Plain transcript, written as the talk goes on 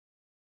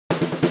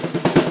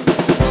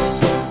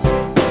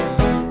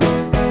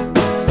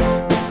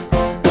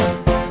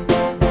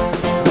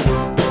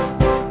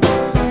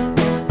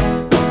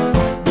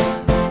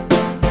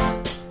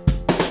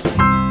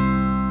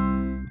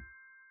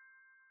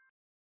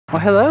Well,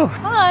 hello.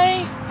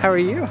 Hi. How are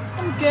you?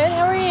 I'm good.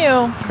 How are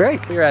you?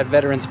 Great. We're at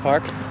Veterans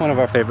Park, one of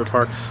our favorite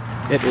parks.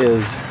 It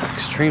is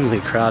extremely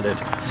crowded.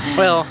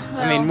 Well,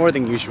 I mean, more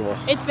than usual.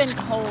 It's been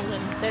cold,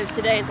 and so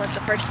today is like the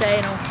first day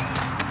in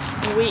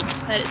a week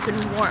that it's been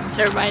warm,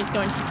 so everybody's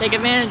going to take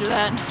advantage of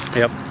that.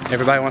 Yep.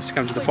 Everybody wants to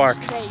come to the park.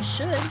 They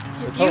should.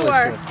 If Totally you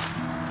are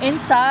should.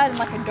 inside in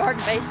like a dark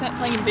basement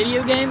playing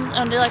video games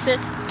on a day like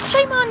this,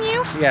 shame on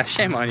you. Yeah,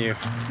 shame on you.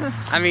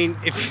 I mean,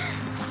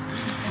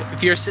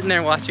 if you're sitting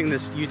there watching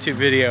this YouTube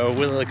video,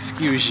 we'll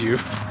excuse you.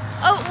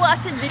 Oh, well, I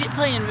said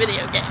playing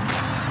video games.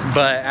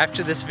 But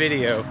after this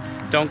video,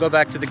 don't go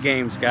back to the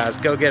games, guys.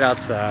 Go get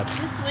outside.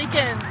 This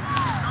weekend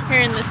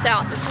here in the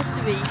South is supposed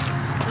to be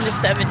in the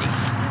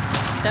 70s.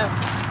 So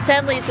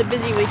sadly, it's a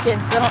busy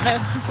weekend, so I don't know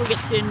if we'll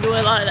get to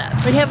enjoy a lot of that.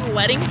 We have a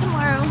wedding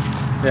tomorrow.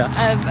 Yeah.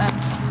 Of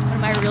one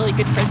of my really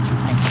good friends from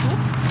high school.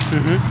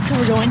 So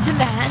we're going to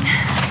that.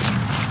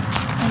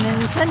 And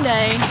then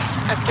Sunday,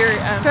 after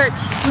church,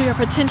 we are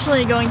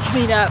potentially going to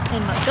meet up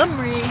in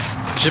Montgomery.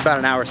 Just about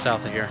an hour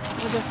south of here.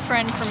 With a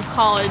friend from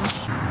college.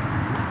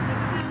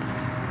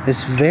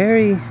 It's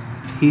very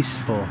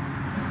peaceful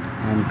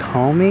and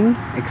calming,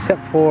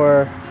 except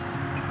for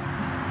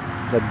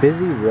the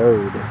busy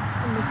road.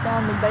 And the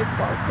sound of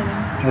baseballs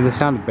hitting. And the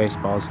sound of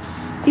baseballs.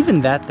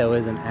 Even that, though,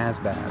 isn't as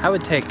bad. I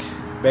would take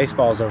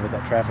baseballs over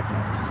that traffic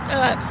noise.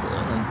 Oh,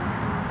 absolutely.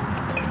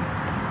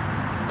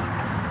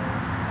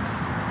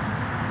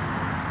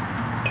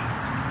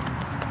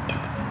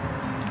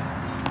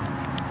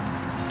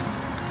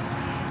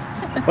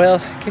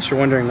 Well, in case you're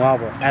wondering why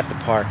we're at the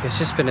park, it's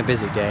just been a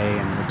busy day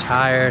and we're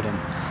tired and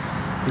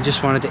we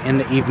just wanted to end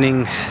the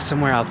evening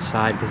somewhere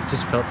outside because it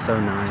just felt so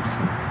nice.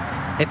 And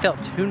it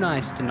felt too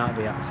nice to not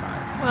be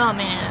outside. Well, I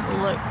mean,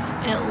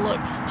 it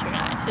looks too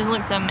nice. It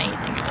looks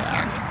amazing in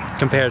here.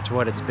 Compared to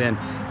what it's been.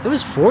 It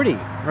was 40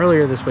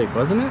 earlier this week,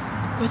 wasn't it?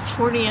 It was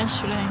 40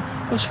 yesterday.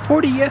 It was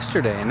 40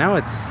 yesterday and now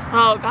it's...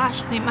 Oh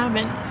gosh, I think it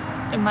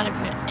might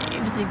have been,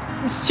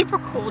 it was super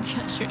cold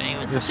yesterday. It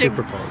was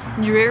super cold.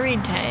 Dreary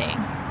day.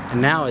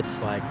 And now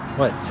it's like,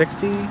 what,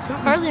 60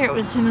 something? Earlier it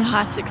was in the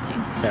high 60s.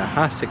 Yeah,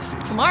 high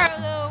 60s. Tomorrow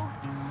though,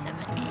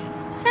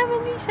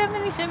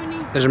 70.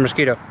 There's a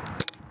mosquito.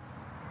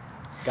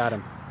 Got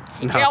him.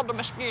 You killed the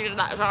mosquito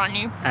that was on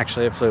you.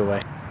 Actually, it flew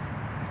away.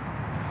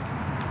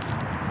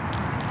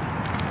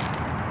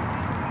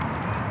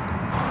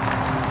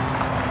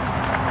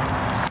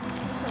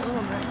 A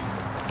little bit.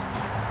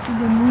 To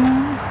the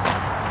moon.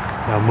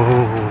 The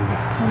moon.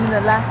 Maybe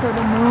the lasso of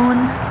the moon.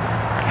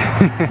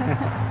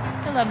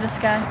 I love this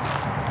guy.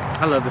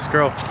 I love this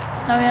girl.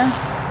 Oh yeah?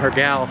 Or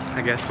gal,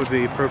 I guess, would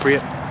be appropriate.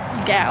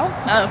 Gal?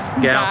 Oh,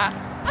 gal.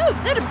 Oh,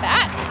 is that a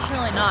bat? It's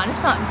really not.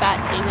 It's not bat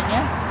season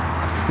yet.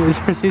 Is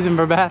there season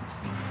for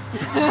bats?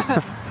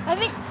 I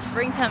think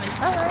springtime and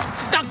summer.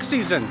 Duck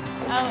season!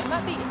 Oh, it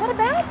might be. Is that a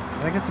bat?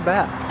 I think it's a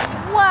bat.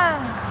 Wow.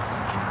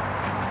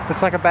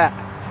 Looks like a bat.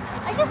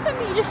 I guess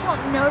maybe you just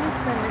don't notice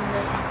them in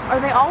the...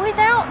 Are they always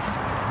out?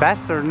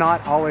 Bats are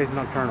not always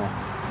nocturnal.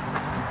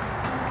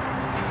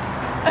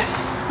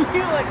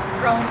 You look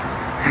drunk.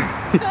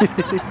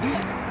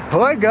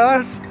 Hi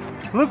guys,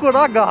 look what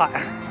I got.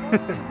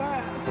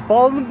 The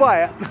ball and the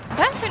bat.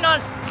 Bats are not,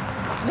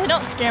 they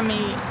don't scare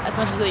me as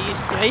much as they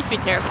used to. I used to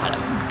be terrified of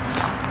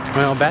them.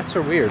 Well, bats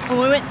are weird. When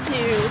we went to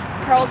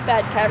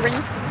Carlsbad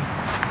Caverns,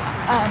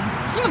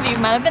 some of you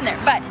might have been there,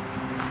 but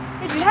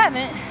if you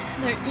haven't,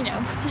 they're, you know,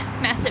 it's a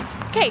massive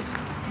cave.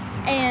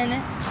 And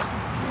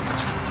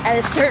at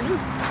a certain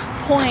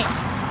point,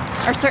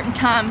 or a certain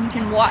time, you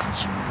can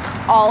watch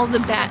all of the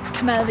bats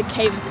come out of the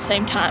cave at the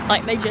same time.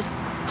 Like there's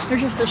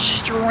just a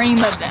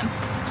stream of them.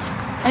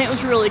 And it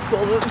was really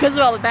cool, but because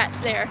of all the bats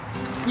there,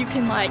 you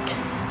can like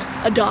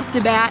adopt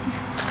a bat.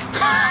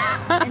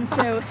 And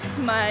so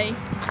my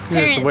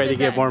parents It's a way to did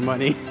get that. more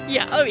money.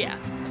 Yeah, oh yeah.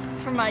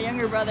 For my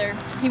younger brother,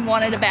 he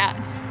wanted a bat.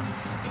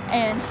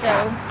 And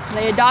so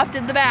they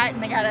adopted the bat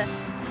and they got a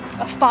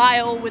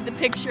file with the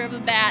picture of the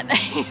bat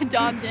they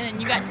adopted and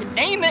you got to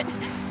name it.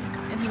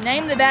 And he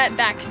named the bat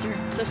Baxter.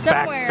 So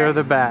somewhere Baxter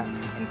the bat.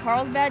 in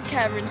Carlsbad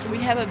Caverns, we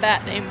have a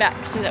bat named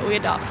Baxter that we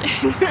adopted.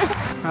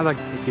 I'd like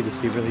to take you to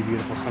see really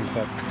beautiful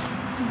sunsets.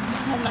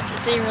 I'd like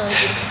to see a really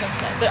beautiful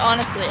sunset, but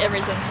honestly,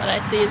 every sunset I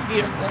see is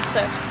beautiful.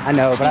 So I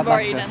know, but I've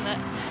already done that.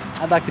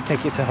 I'd like to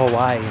take you to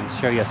Hawaii and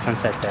show you a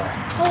sunset there.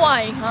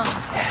 Hawaii, huh?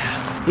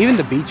 Yeah. Even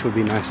the beach would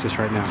be nice just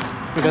right now.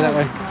 We go that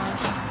way.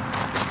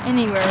 Gosh,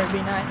 anywhere would be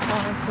nice,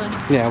 honestly.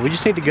 Yeah, we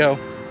just need to go.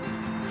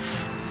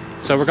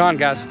 So we're gone,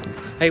 guys.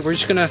 Hey, we're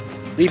just gonna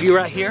leave you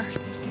right here,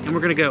 and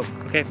we're gonna go.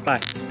 Okay, bye.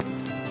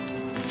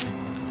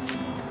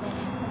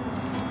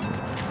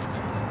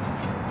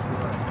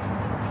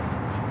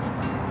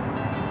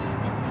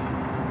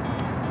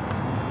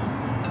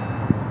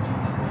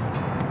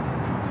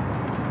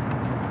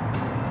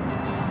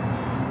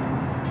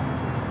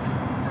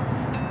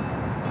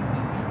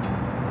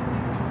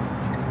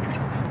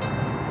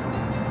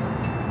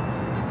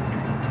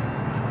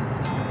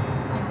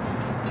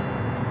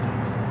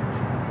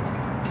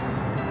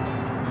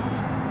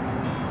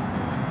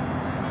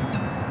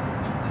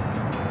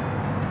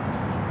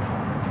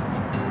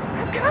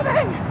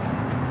 coming!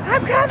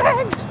 I'm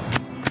coming!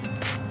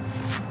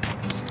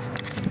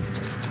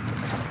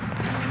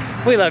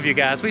 We love you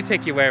guys. We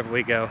take you wherever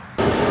we go.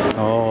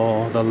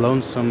 Oh, the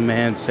lonesome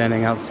man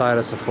standing outside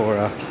of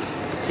Sephora.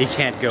 He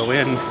can't go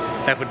in.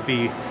 That would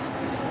be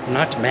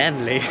not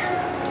manly.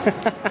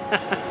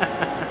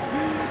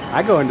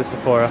 I go into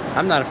Sephora.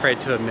 I'm not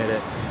afraid to admit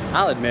it.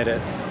 I'll admit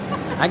it.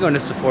 I go into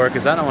Sephora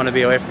because I don't want to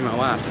be away from my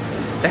wife.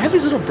 They have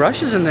these little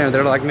brushes in there.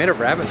 They're like made of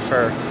rabbit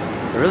fur.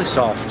 They're really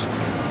soft.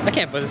 I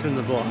can't put this in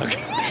the vlog.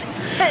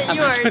 I'm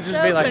You are just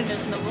so be like, putting it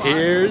in the vlog.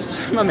 here's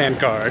my man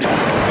card.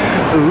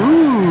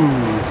 Ooh.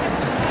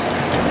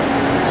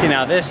 See,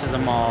 now this is a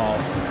mall.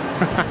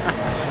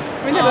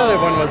 I mean, that other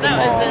one was a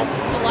mall. That was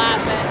a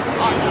slap at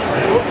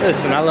Oxford.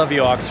 Listen, I love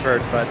you,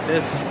 Oxford, but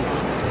this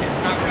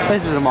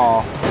is a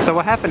mall. So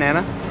what happened,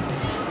 Anna?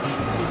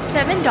 It's a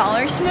 $7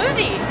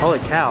 smoothie. Holy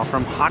cow,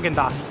 from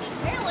Haagen-Dazs.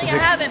 Apparently I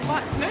haven't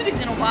bought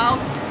smoothies in a while.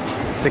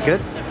 Is it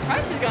good? The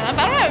price has gone up.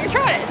 I don't know, we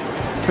tried it.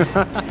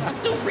 I'm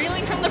still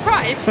reeling from the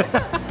price.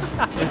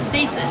 It's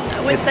decent.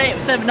 I wouldn't say it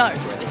was $7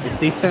 worth. It's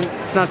decent.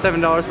 It's not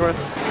 $7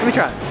 worth. Let me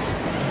try it.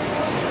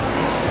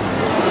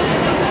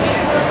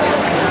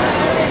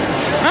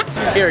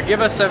 Huh? Here,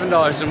 give us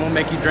 $7 and we'll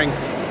make you drink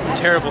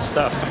terrible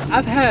stuff.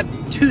 I've had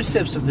 2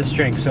 sips of this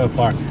drink so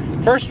far.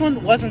 First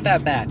one wasn't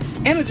that bad.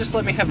 Anna just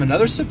let me have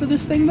another sip of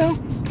this thing though,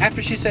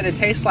 after she said it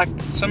tastes like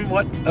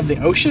somewhat of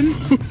the ocean.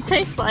 It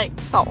tastes like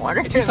salt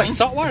water. It tastes like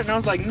salt water, and I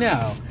was like,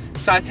 no.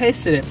 So I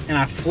tasted it and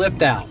I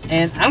flipped out.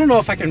 And I don't know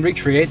if I can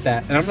recreate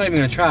that, and I'm not even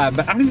gonna try,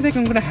 but I don't even think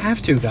I'm gonna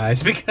have to,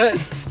 guys,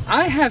 because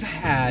I have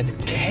had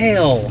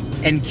kale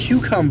and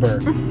cucumber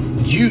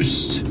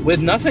juiced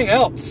with nothing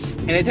else,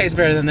 and it tastes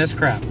better than this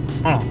crap.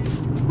 Hold on.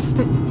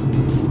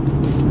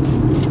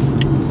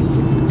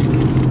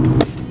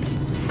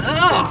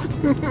 Ugh!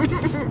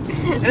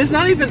 And it's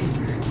not even.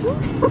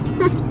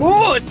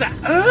 Oh, it's the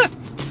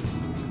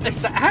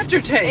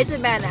aftertaste. It's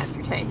a bad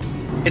aftertaste.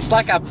 It's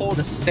like I pulled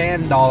a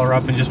sand dollar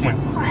up and just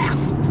went.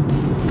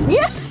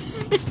 Yeah,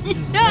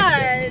 it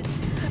does.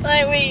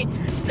 Like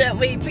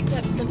we picked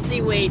up some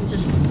seaweed and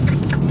just.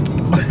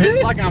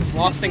 It's like I'm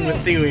flossing with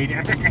seaweed.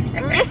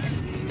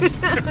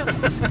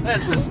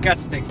 That's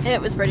disgusting. It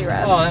was pretty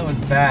rough. Oh, that was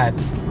bad.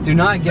 Do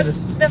not get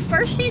us. The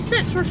first few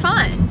sips were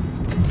fun.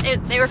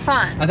 They were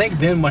fun. I think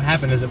then what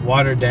happened is it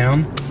watered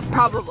down.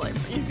 Probably.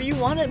 If you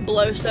want to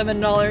blow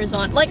 $7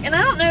 on, like, and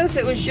I don't know if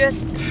it was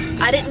just,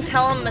 I didn't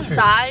tell him the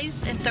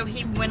size, and so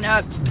he went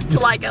up to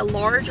like a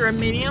large or a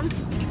medium.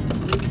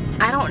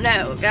 I don't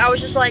know. I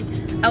was just like,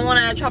 I want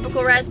a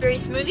tropical raspberry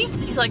smoothie.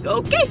 He's like,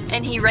 okay.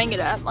 And he rang it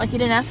up. Like, he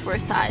didn't ask for a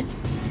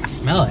size. I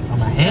smell it on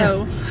my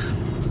hand.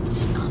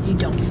 You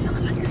don't smell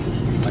it on your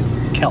hand. It's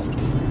like kelp.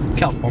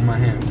 Kelp on my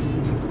hand.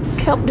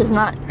 Kelp does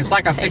not. It's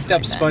like I picked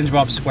up like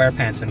SpongeBob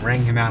SquarePants and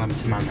rang him out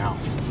into my mouth.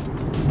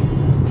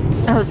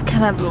 That was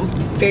kind of a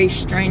very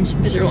strange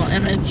visual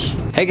image.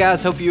 Hey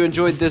guys, hope you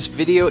enjoyed this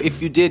video. If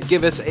you did,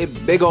 give us a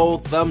big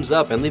old thumbs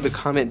up and leave a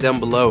comment down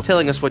below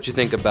telling us what you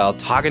think about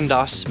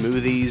Haagen-Dazs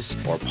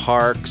smoothies or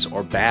parks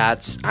or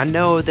bats. I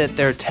know that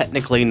they're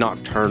technically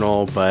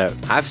nocturnal, but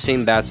I've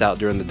seen bats out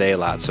during the day a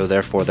lot, so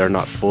therefore they're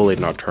not fully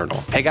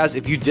nocturnal. Hey guys,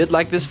 if you did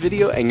like this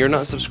video and you're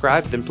not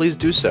subscribed, then please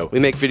do so. We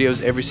make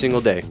videos every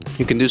single day.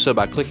 You can do so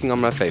by clicking on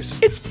my face.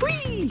 It's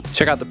free!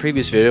 Check out the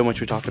previous video in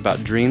which we talked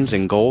about dreams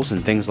and goals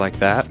and things like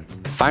that.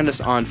 Find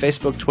us on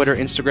Facebook, Twitter,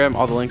 Instagram.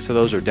 All the links to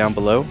those are down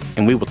below.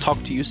 And we will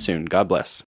talk to you soon. God bless.